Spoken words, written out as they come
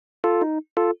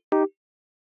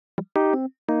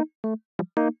The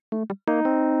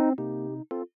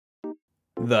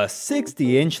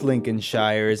 60-inch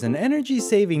Lincolnshire is an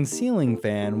energy-saving ceiling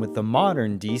fan with a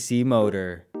modern DC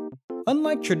motor.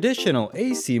 Unlike traditional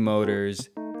AC motors,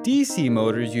 DC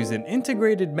motors use an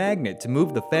integrated magnet to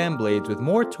move the fan blades with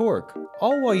more torque,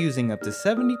 all while using up to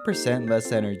 70%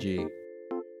 less energy.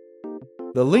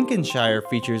 The Lincolnshire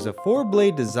features a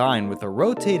 4-blade design with a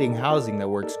rotating housing that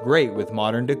works great with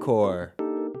modern decor.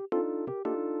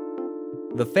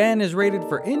 The fan is rated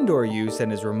for indoor use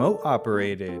and is remote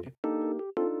operated.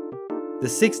 The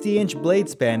 60-inch blade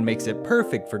span makes it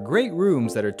perfect for great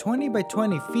rooms that are 20 by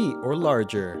 20 feet or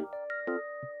larger.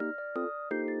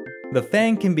 The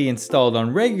fan can be installed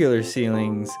on regular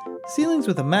ceilings, ceilings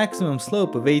with a maximum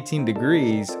slope of 18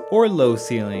 degrees, or low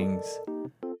ceilings.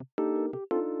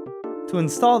 To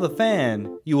install the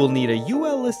fan, you will need a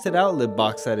UL listed outlet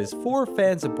box that is 4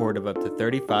 fan support of up to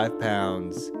 35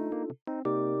 pounds.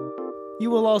 You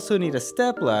will also need a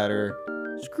step ladder,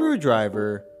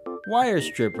 screwdriver, wire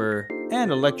stripper,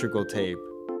 and electrical tape.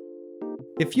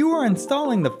 If you are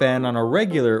installing the fan on a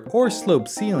regular or sloped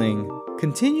ceiling,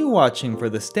 continue watching for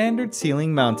the standard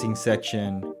ceiling mounting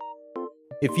section.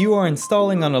 If you are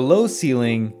installing on a low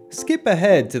ceiling, skip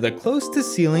ahead to the close to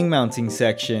ceiling mounting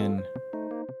section.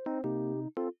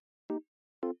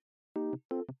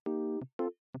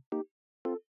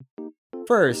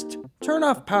 First, turn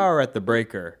off power at the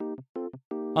breaker.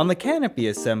 On the canopy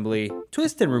assembly,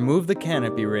 twist and remove the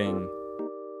canopy ring.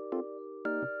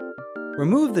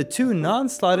 Remove the 2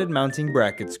 non-slotted mounting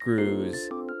bracket screws.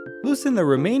 Loosen the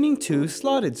remaining 2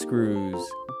 slotted screws.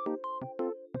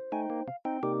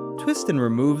 Twist and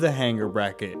remove the hanger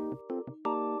bracket.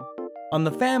 On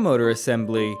the fan motor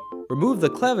assembly, remove the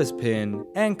clevis pin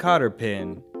and cotter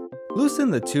pin.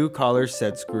 Loosen the 2 collar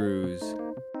set screws.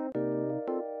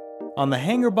 On the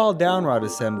hanger ball downrod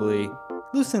assembly,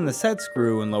 loosen the set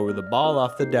screw and lower the ball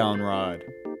off the downrod.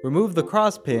 Remove the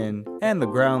cross pin and the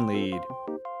ground lead.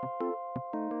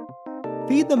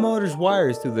 Feed the motor's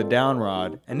wires through the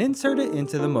downrod and insert it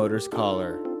into the motor's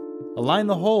collar. Align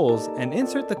the holes and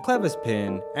insert the clevis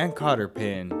pin and cotter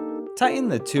pin. Tighten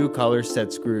the 2 collar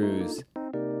set screws.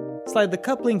 Slide the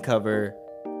coupling cover,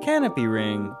 canopy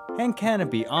ring, and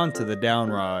canopy onto the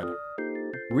downrod.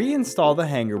 Reinstall the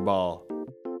hanger ball.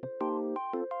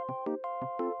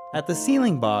 At the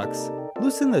ceiling box,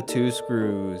 loosen the 2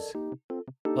 screws.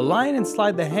 Align and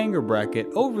slide the hanger bracket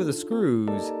over the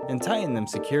screws and tighten them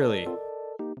securely.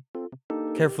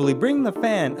 Carefully bring the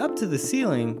fan up to the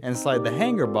ceiling and slide the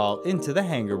hanger ball into the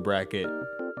hanger bracket.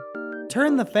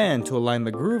 Turn the fan to align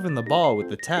the groove in the ball with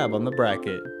the tab on the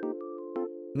bracket.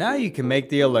 Now you can make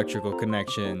the electrical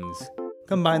connections.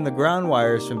 Combine the ground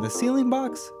wires from the ceiling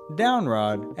box,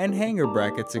 downrod, and hanger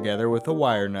bracket together with a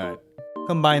wire nut.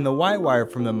 Combine the white wire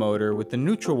from the motor with the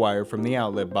neutral wire from the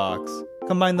outlet box.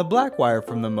 Combine the black wire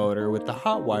from the motor with the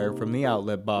hot wire from the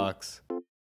outlet box.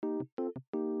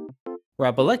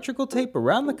 Wrap electrical tape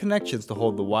around the connections to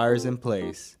hold the wires in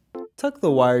place. Tuck the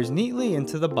wires neatly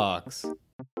into the box.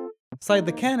 Slide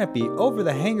the canopy over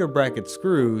the hanger bracket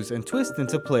screws and twist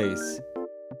into place.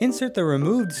 Insert the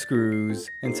removed screws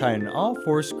and tighten all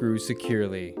 4 screws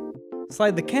securely.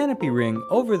 Slide the canopy ring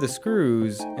over the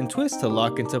screws and twist to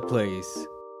lock into place.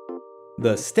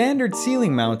 The standard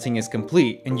ceiling mounting is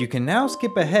complete, and you can now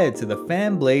skip ahead to the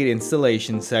fan blade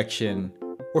installation section,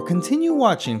 or continue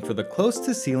watching for the close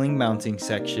to ceiling mounting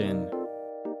section.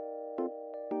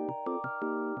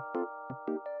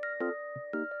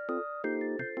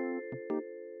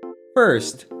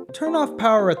 First, turn off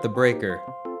power at the breaker.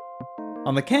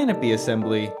 On the canopy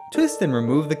assembly, twist and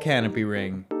remove the canopy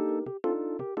ring.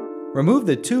 Remove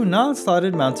the 2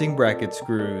 non-slotted mounting bracket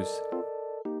screws.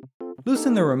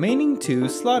 Loosen the remaining 2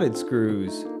 slotted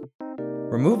screws.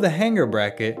 Remove the hanger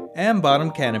bracket and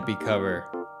bottom canopy cover.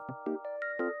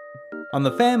 On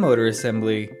the fan motor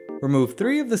assembly, remove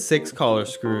 3 of the 6 collar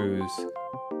screws.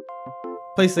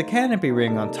 Place the canopy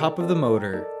ring on top of the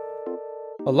motor.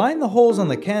 Align the holes on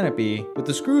the canopy with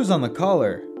the screws on the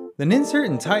collar, then insert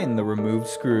and tighten the removed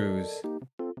screws.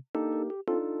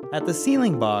 At the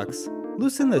ceiling box,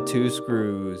 loosen the 2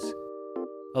 screws.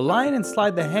 Align and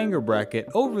slide the hanger bracket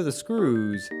over the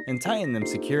screws and tighten them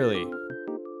securely.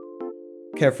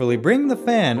 Carefully bring the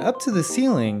fan up to the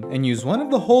ceiling and use one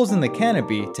of the holes in the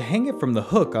canopy to hang it from the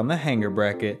hook on the hanger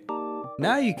bracket.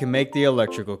 Now you can make the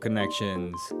electrical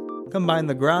connections. Combine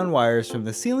the ground wires from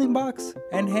the ceiling box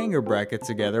and hanger bracket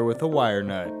together with a wire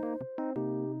nut.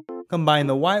 Combine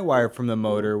the white wire from the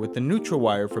motor with the neutral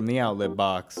wire from the outlet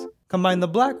box. Combine the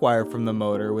black wire from the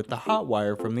motor with the hot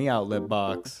wire from the outlet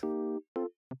box.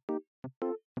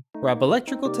 Wrap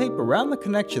electrical tape around the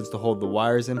connections to hold the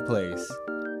wires in place.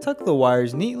 Tuck the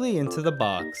wires neatly into the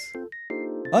box.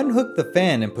 Unhook the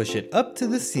fan and push it up to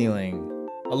the ceiling.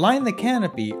 Align the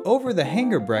canopy over the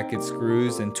hanger bracket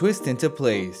screws and twist into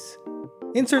place.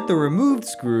 Insert the removed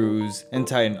screws and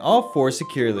tighten all four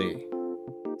securely.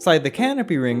 Slide the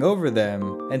canopy ring over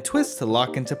them and twist to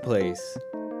lock into place.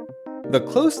 The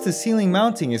close to ceiling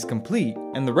mounting is complete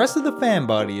and the rest of the fan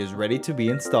body is ready to be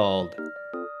installed.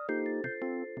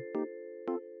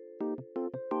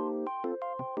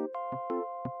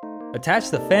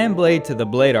 Attach the fan blade to the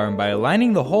blade arm by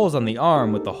aligning the holes on the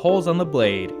arm with the holes on the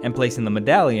blade and placing the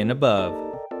medallion above.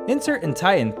 Insert and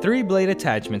tighten 3 blade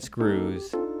attachment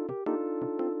screws.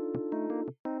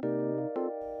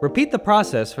 Repeat the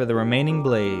process for the remaining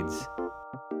blades.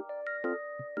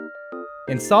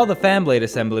 Install the fan blade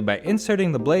assembly by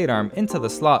inserting the blade arm into the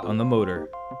slot on the motor.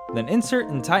 Then insert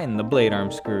and tighten the blade arm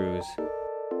screws.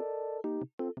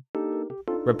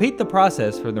 Repeat the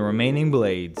process for the remaining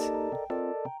blades.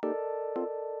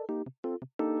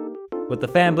 With the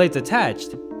fan blades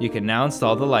attached, you can now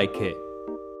install the light kit.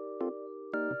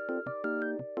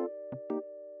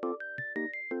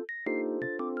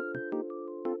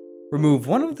 Remove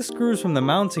one of the screws from the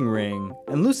mounting ring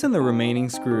and loosen the remaining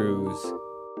screws.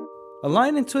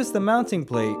 Align and twist the mounting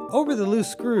plate over the loose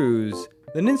screws,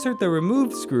 then insert the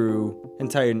removed screw and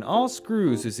tighten all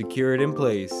screws to secure it in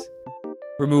place.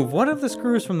 Remove one of the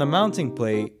screws from the mounting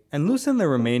plate and loosen the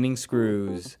remaining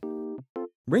screws.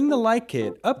 Bring the light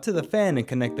kit up to the fan and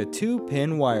connect the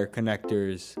 2-pin wire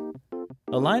connectors.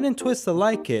 Align and twist the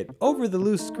light kit over the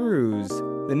loose screws,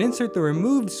 then insert the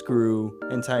removed screw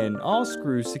and tighten all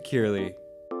screws securely.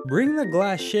 Bring the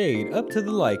glass shade up to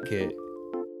the light kit.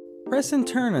 Press and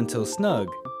turn until snug.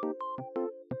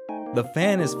 The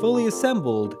fan is fully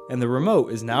assembled and the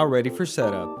remote is now ready for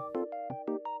setup.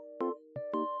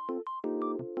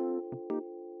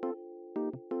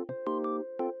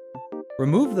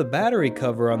 Remove the battery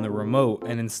cover on the remote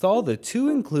and install the 2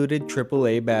 included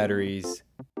AAA batteries.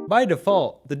 By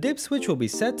default, the dip switch will be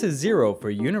set to 0 for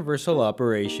universal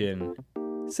operation.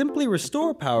 Simply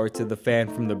restore power to the fan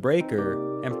from the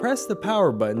breaker and press the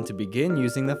power button to begin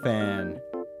using the fan.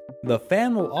 The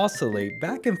fan will oscillate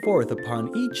back and forth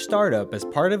upon each startup as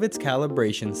part of its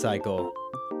calibration cycle.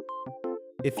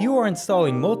 If you are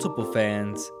installing multiple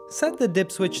fans, set the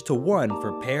dip switch to 1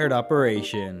 for paired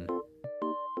operation.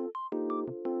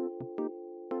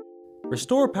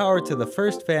 Restore power to the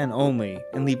first fan only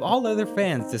and leave all other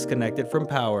fans disconnected from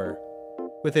power.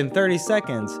 Within 30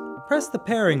 seconds, press the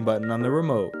pairing button on the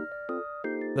remote.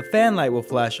 The fan light will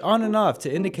flash on and off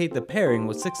to indicate the pairing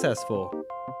was successful.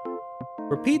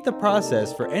 Repeat the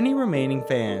process for any remaining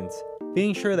fans,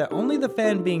 being sure that only the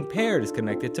fan being paired is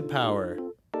connected to power.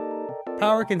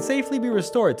 Power can safely be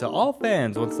restored to all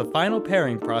fans once the final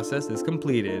pairing process is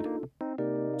completed.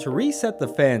 To reset the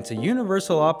fan to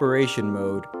universal operation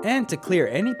mode and to clear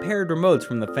any paired remotes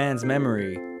from the fan's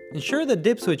memory, ensure the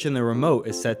dip switch in the remote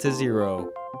is set to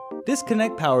 0.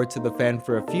 Disconnect power to the fan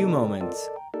for a few moments,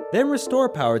 then restore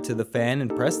power to the fan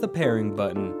and press the pairing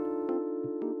button.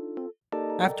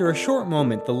 After a short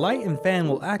moment, the light and fan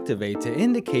will activate to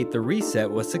indicate the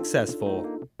reset was successful.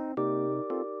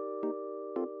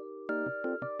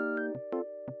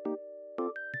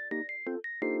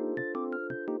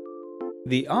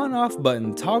 The on-off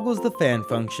button toggles the fan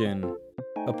function.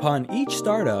 Upon each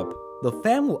startup, the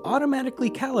fan will automatically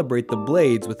calibrate the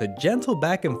blades with a gentle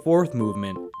back and forth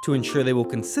movement to ensure they will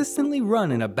consistently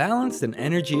run in a balanced and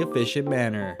energy-efficient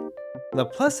manner. The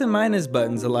plus and minus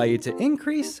buttons allow you to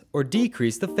increase or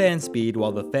decrease the fan speed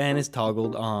while the fan is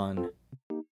toggled on.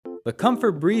 The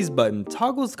Comfort Breeze button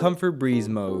toggles Comfort Breeze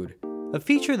mode, a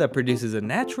feature that produces a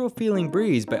natural feeling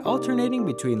breeze by alternating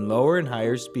between lower and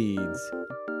higher speeds.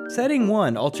 Setting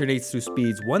 1 alternates through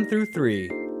speeds 1 through 3,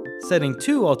 setting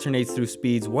 2 alternates through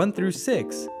speeds 1 through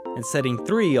 6, and setting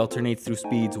 3 alternates through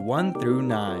speeds 1 through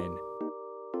 9.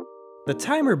 The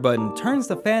timer button turns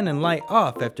the fan and light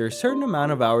off after a certain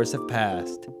amount of hours have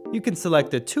passed. You can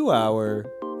select a 2-hour,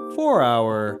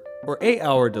 4-hour, or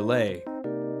 8-hour delay.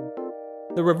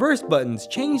 The reverse buttons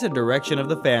change the direction of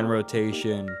the fan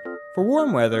rotation. For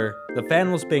warm weather, the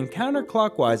fan will spin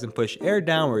counterclockwise and push air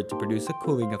downward to produce a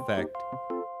cooling effect.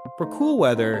 For cool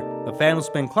weather, the fan will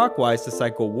spin clockwise to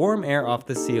cycle warm air off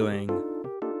the ceiling.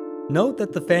 Note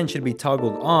that the fan should be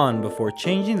toggled on before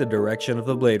changing the direction of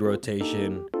the blade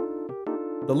rotation.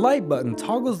 The light button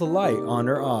toggles the light on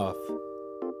or off.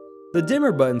 The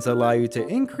dimmer buttons allow you to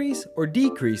increase or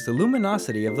decrease the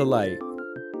luminosity of the light.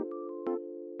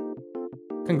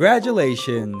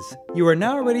 Congratulations! You are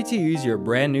now ready to use your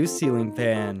brand new ceiling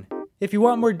fan. If you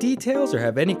want more details or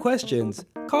have any questions,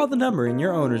 call the number in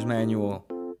your owner's manual.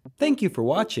 Thank you for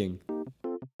watching.